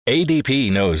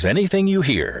ADP knows anything you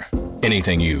hear,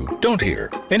 anything you don't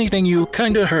hear, anything you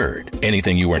kinda heard,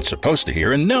 anything you weren't supposed to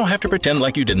hear and now have to pretend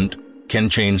like you didn't, can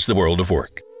change the world of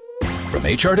work. From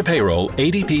HR to payroll,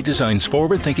 ADP designs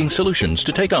forward-thinking solutions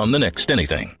to take on the next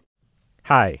anything.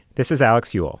 Hi, this is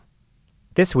Alex Ewell.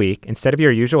 This week, instead of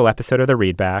your usual episode of The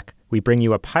Readback, we bring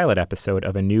you a pilot episode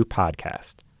of a new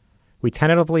podcast. We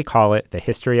tentatively call it The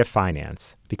History of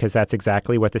Finance, because that's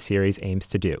exactly what the series aims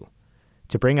to do,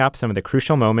 to bring up some of the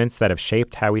crucial moments that have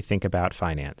shaped how we think about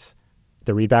finance.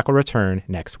 The Readback will return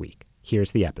next week.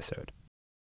 Here's the episode.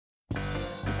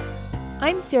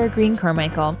 I'm Sarah Green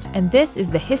Carmichael, and this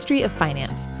is The History of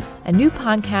Finance, a new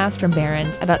podcast from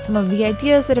Barron's about some of the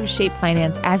ideas that have shaped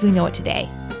finance as we know it today.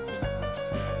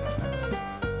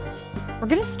 We're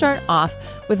going to start off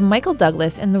with Michael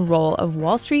Douglas in the role of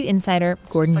Wall Street insider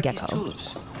Gordon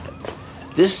Gekko.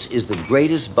 This is the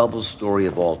greatest bubble story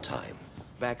of all time.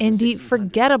 In the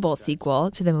forgettable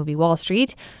sequel to the movie Wall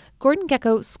Street, Gordon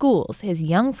Gekko schools his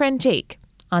young friend Jake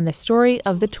on the story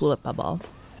of the Tulip bubble.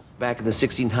 Back in the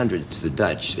 1600s, the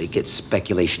Dutch, they get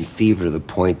speculation fever to the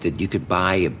point that you could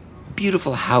buy a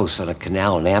beautiful house on a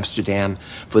canal in Amsterdam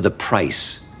for the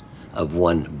price of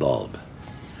one bulb.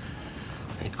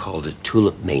 They called it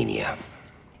Tulip Mania.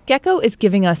 Gekko is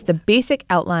giving us the basic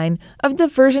outline of the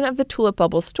version of the tulip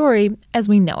bubble story as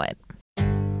we know it.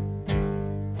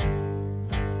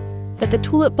 That the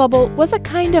tulip bubble was a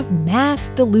kind of mass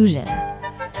delusion.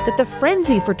 That the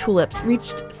frenzy for tulips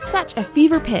reached such a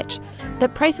fever pitch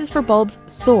that prices for bulbs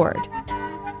soared.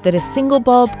 That a single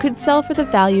bulb could sell for the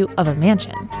value of a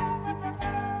mansion.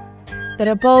 That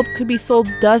a bulb could be sold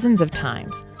dozens of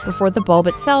times before the bulb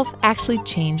itself actually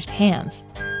changed hands.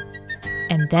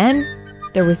 And then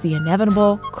there was the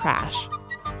inevitable crash.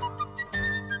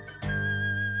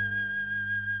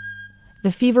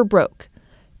 The fever broke.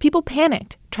 People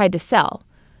panicked, tried to sell,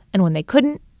 and when they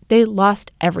couldn't, they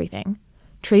lost everything.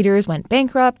 Traders went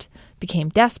bankrupt, became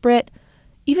desperate,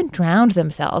 even drowned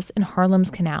themselves in Haarlem's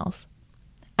canals.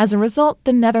 As a result,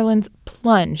 the Netherlands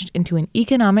plunged into an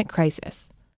economic crisis.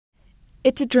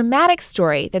 It's a dramatic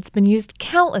story that's been used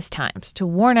countless times to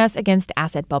warn us against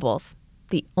asset bubbles.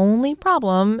 The only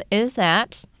problem is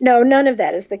that... No, none of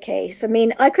that is the case. I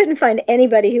mean, I couldn't find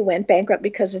anybody who went bankrupt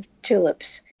because of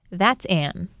tulips. That's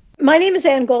Anne. My name is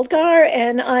Anne Goldgar,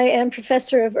 and I am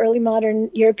professor of early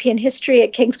modern European history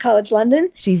at King's College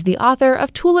London. She's the author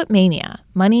of Tulip Mania,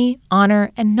 Money,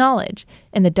 Honor, and Knowledge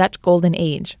in the Dutch Golden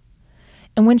Age.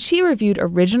 And when she reviewed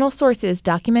original sources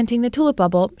documenting the tulip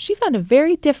bubble, she found a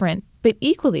very different, but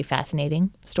equally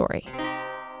fascinating story.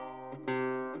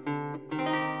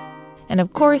 And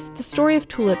of course, the story of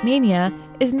Tulip Mania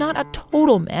is not a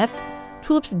total myth.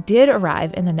 Tulips did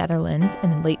arrive in the Netherlands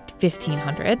in the late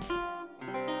 1500s.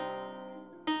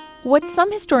 What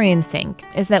some historians think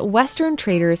is that Western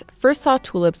traders first saw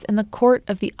tulips in the court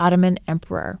of the Ottoman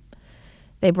emperor.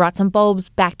 They brought some bulbs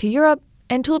back to Europe,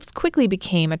 and tulips quickly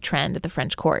became a trend at the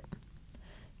French court.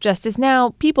 Just as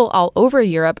now, people all over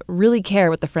Europe really care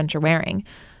what the French are wearing.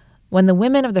 When the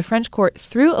women of the French court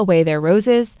threw away their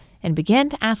roses and began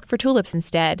to ask for tulips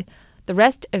instead, the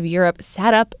rest of Europe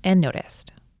sat up and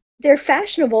noticed. They're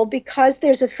fashionable because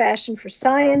there's a fashion for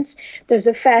science, there's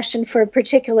a fashion for a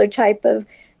particular type of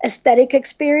aesthetic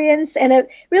experience, and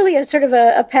really a sort of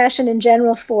a passion in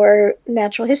general for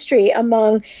natural history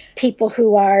among people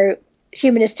who are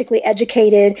humanistically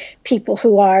educated, people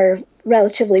who are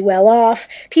relatively well off,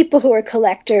 people who are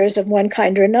collectors of one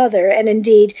kind or another. And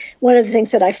indeed, one of the things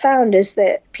that I found is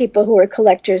that people who are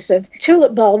collectors of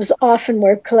tulip bulbs often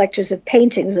were collectors of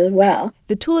paintings as well.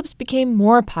 The tulips became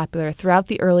more popular throughout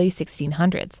the early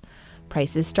 1600s.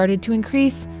 Prices started to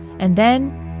increase, and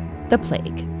then the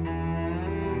plague.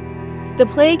 The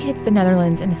plague hits the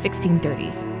Netherlands in the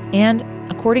 1630s, and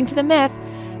according to the myth,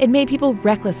 it made people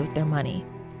reckless with their money.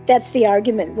 That's the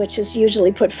argument which is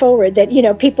usually put forward, that,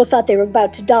 people thought they were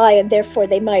about to die and therefore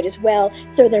they might as well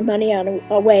throw their money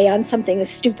away on something as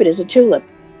stupid as a tulip.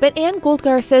 But Anne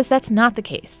Goldgar says that's not the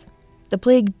case. The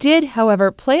plague did,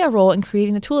 however, play a role in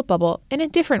creating the tulip bubble in a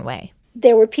different way.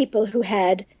 There were people who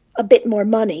had a bit more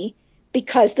money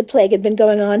because the plague had been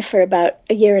going on for about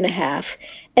a year and a half.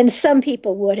 And some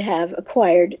people would have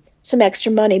acquired some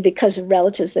extra money because of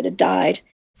relatives that had died.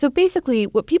 So basically,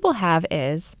 what people have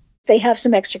is... they have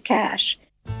some extra cash.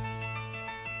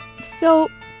 So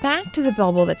back to the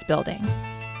bubble that's building.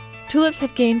 Tulips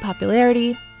have gained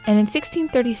popularity, and in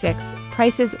 1636,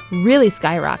 prices really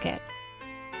skyrocket.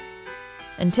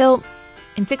 Until,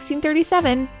 in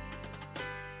 1637,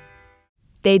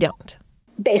 they don't.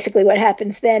 Basically what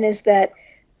happens then is that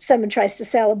someone tries to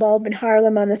sell a bulb in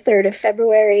Haarlem on the 3rd of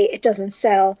February, it doesn't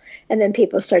sell, and then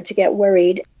people start to get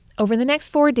worried. Over the next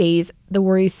 4 days, the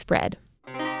worries spread.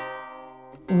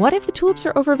 What if the tulips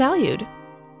are overvalued?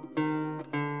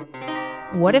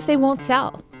 What if they won't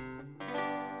sell?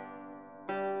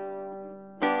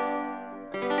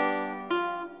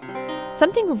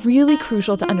 Something really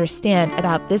crucial to understand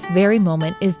about this very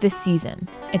moment is this season.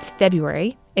 It's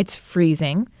February, it's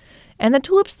freezing, and the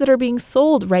tulips that are being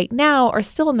sold right now are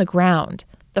still in the ground,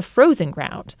 the frozen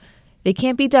ground. They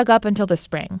can't be dug up until the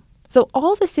spring. So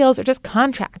all the sales are just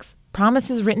contracts,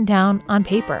 promises written down on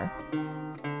paper.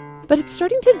 But it's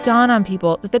starting to dawn on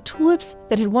people that the tulips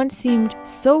that had once seemed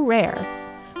so rare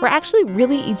were actually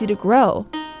really easy to grow,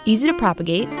 easy to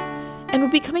propagate, and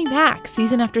would be coming back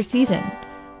season after season.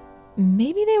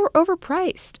 Maybe they were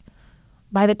overpriced.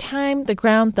 By the time the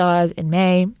ground thaws in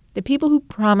May, the people who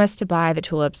promised to buy the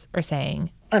tulips are saying,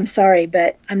 I'm sorry,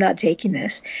 but I'm not taking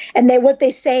this. And what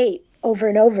they say over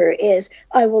and over is,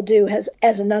 I will do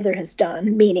as another has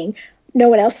done, meaning no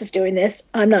one else is doing this,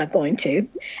 I'm not going to.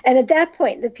 And at that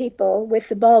point, the people with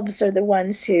the bulbs are the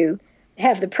ones who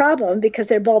have the problem because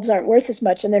their bulbs aren't worth as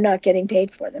much and they're not getting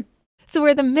paid for them. So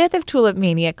where the myth of tulip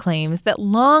mania claims that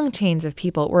long chains of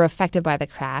people were affected by the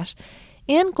crash,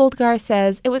 Anne Goldgar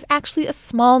says it was actually a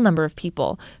small number of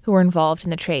people who were involved in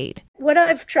the trade. What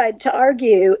I've tried to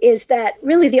argue is that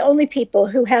really the only people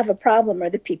who have a problem are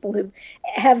the people who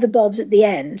have the bulbs at the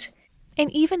end.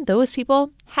 And even those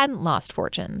people hadn't lost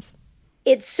fortunes.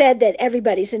 It's said that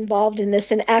everybody's involved in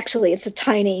this, and actually it's a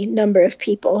tiny number of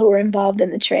people who are involved in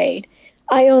the trade.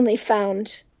 I only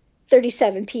found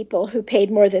 37 people who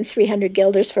paid more than 300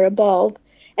 guilders for a bulb.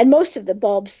 And most of the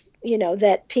bulbs,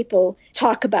 that people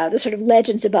talk about, the sort of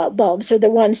legends about bulbs, are the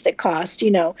ones that cost,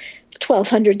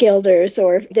 1,200 guilders,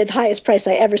 or the highest price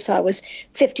I ever saw was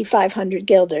 5,500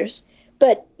 guilders.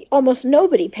 But almost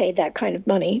nobody paid that kind of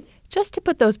money. Just to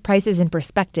put those prices in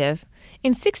perspective, in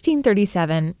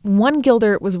 1637, 1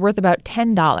 guilder was worth about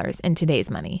 $10 in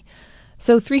today's money.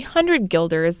 So 300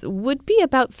 guilders would be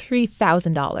about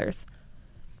 $3,000.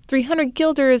 300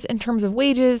 guilders in terms of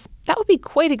wages, that would be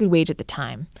quite a good wage at the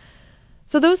time.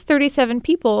 So those 37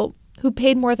 people who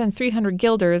paid more than 300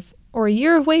 guilders or a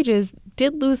year of wages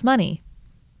did lose money.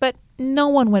 But no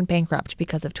one went bankrupt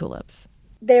because of tulips.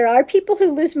 There are people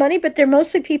who lose money, but they're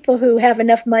mostly people who have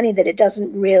enough money that it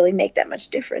doesn't really make that much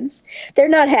difference. They're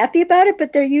not happy about it,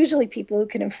 but they're usually people who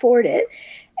can afford it.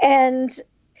 And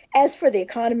as for the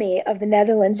economy of the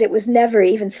Netherlands, it was never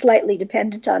even slightly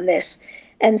dependent on this.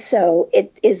 And so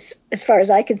it is, as far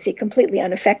as I can see, completely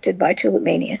unaffected by tulip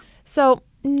mania. So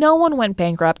no one went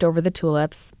bankrupt over the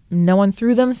tulips. No one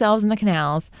threw themselves in the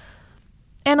canals.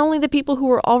 And only the people who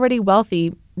were already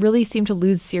wealthy really seemed to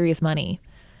lose serious money.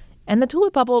 And the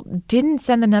tulip bubble didn't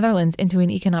send the Netherlands into an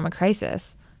economic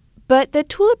crisis. But the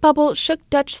tulip bubble shook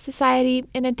Dutch society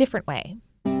in a different way.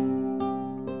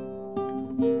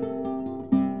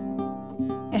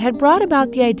 It had brought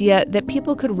about the idea that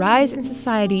people could rise in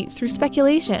society through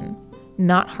speculation,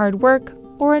 not hard work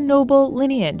or a noble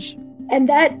lineage. And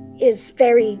that is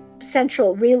very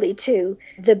central, really, to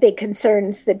the big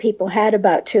concerns that people had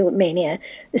about tulip mania.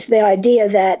 It's the idea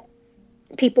that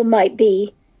people might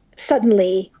be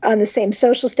suddenly on the same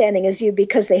social standing as you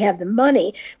because they have the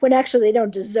money, when actually they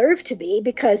don't deserve to be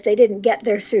because they didn't get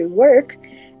there through work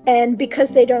and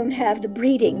because they don't have the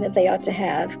breeding that they ought to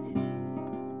have.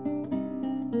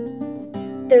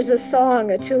 There's a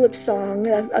song, a tulip song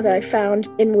that I found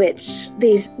in which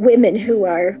these women who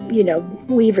are,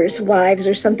 weavers' wives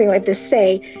or something like this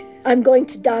say, I'm going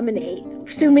to dominate.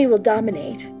 Soon we will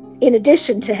dominate. In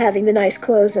addition to having the nice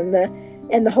clothes and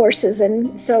the horses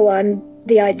and so on,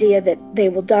 the idea that they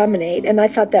will dominate. And I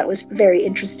thought that was very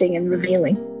interesting and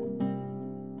revealing.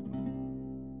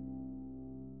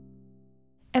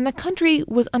 And the country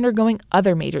was undergoing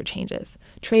other major changes.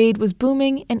 Trade was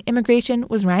booming and immigration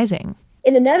was rising.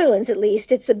 In the Netherlands, at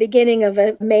least, it's the beginning of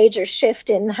a major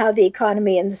shift in how the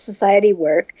economy and the society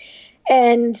work.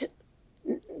 And,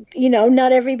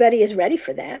 not everybody is ready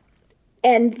for that.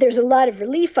 And there's a lot of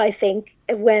relief, I think,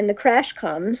 when the crash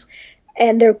comes.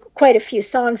 And there are quite a few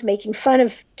songs making fun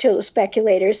of tulip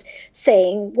speculators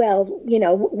saying, well,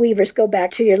 weavers, go back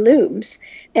to your looms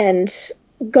and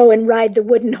go and ride the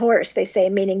wooden horse, they say,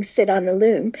 meaning sit on the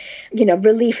loom.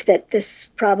 Relief that this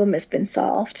problem has been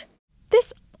solved.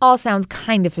 This all sounds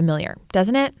kind of familiar,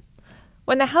 doesn't it?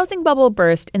 When the housing bubble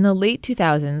burst in the late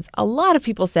 2000s, a lot of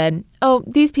people said, oh,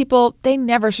 these people, they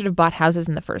never should have bought houses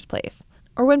in the first place.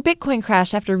 Or when Bitcoin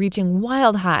crashed after reaching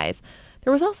wild highs,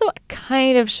 there was also a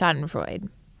kind of schadenfreude.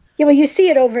 Yeah, well, you see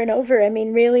it over and over. I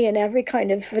mean, really, in every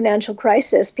kind of financial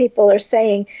crisis, people are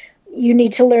saying, you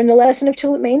need to learn the lesson of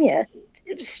tulip mania.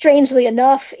 strangely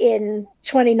enough, in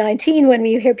 2019, when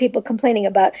we hear people complaining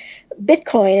about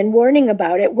Bitcoin and warning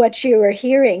about it, what you are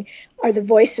hearing are the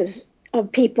voices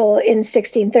of people in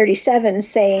 1637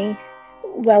 saying,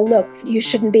 well, look, you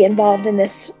shouldn't be involved in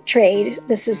this trade.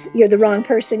 You're the wrong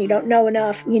person. You don't know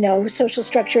enough. Social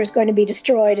structure is going to be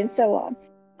destroyed, and so on.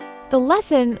 The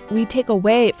lesson we take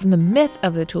away from the myth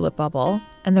of the tulip bubble,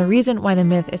 and the reason why the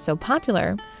myth is so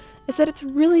popular, is that it's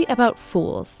really about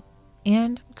fools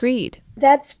and greed.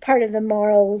 That's part of the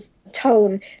moral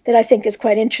tone that I think is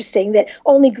quite interesting, that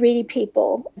only greedy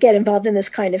people get involved in this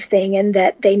kind of thing and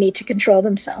that they need to control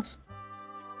themselves.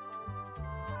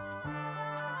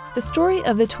 The story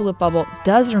of the tulip bubble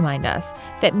does remind us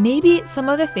that maybe some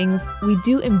of the things we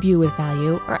do imbue with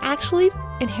value are actually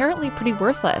inherently pretty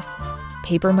worthless.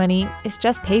 Paper money is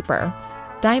just paper.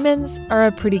 Diamonds are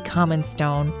a pretty common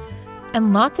stone.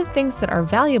 And lots of things that are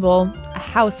valuable, a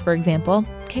house, for example,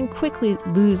 can quickly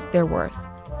lose their worth.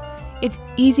 It's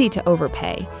easy to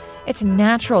overpay. It's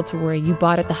natural to worry you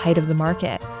bought at the height of the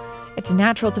market. It's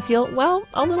natural to feel,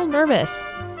 a little nervous.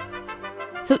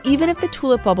 So even if the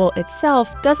tulip bubble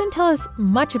itself doesn't tell us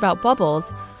much about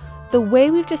bubbles, the way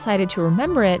we've decided to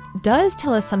remember it does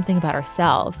tell us something about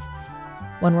ourselves.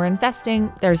 When we're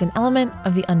investing, there's an element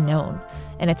of the unknown,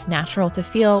 and it's natural to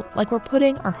feel like we're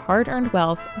putting our hard-earned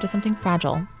wealth into something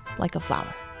fragile, like a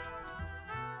flower.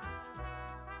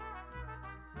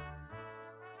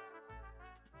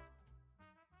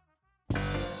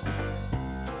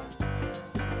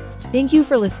 Thank you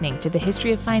for listening to The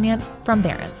History of Finance from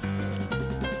Barron's.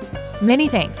 Many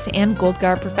thanks to Anne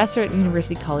Goldgar, professor at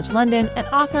University College London and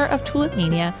author of Tulip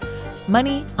Mania,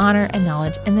 Money, Honor, and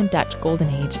Knowledge in the Dutch Golden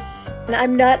Age.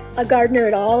 I'm not a gardener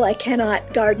at all. I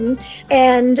cannot garden.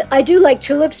 And I do like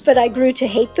tulips, but I grew to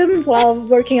hate them while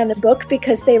working on the book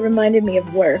because they reminded me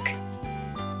of work.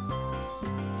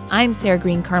 I'm Sarah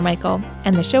Green Carmichael,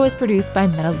 and the show is produced by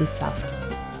Meta Lutzoft.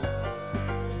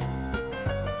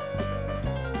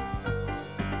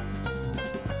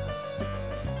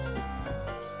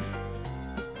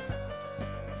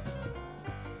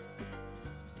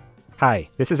 Hi,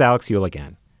 this is Alex Yule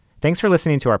again. Thanks for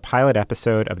listening to our pilot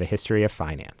episode of The History of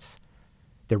Finance.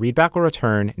 The Readback will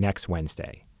return next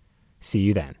Wednesday. See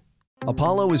you then.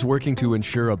 Apollo is working to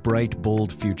ensure a bright,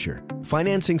 bold future,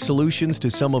 financing solutions to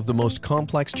some of the most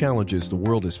complex challenges the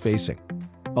world is facing.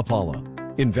 Apollo,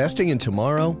 investing in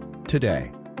tomorrow,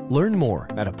 today. Learn more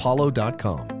at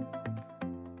apollo.com.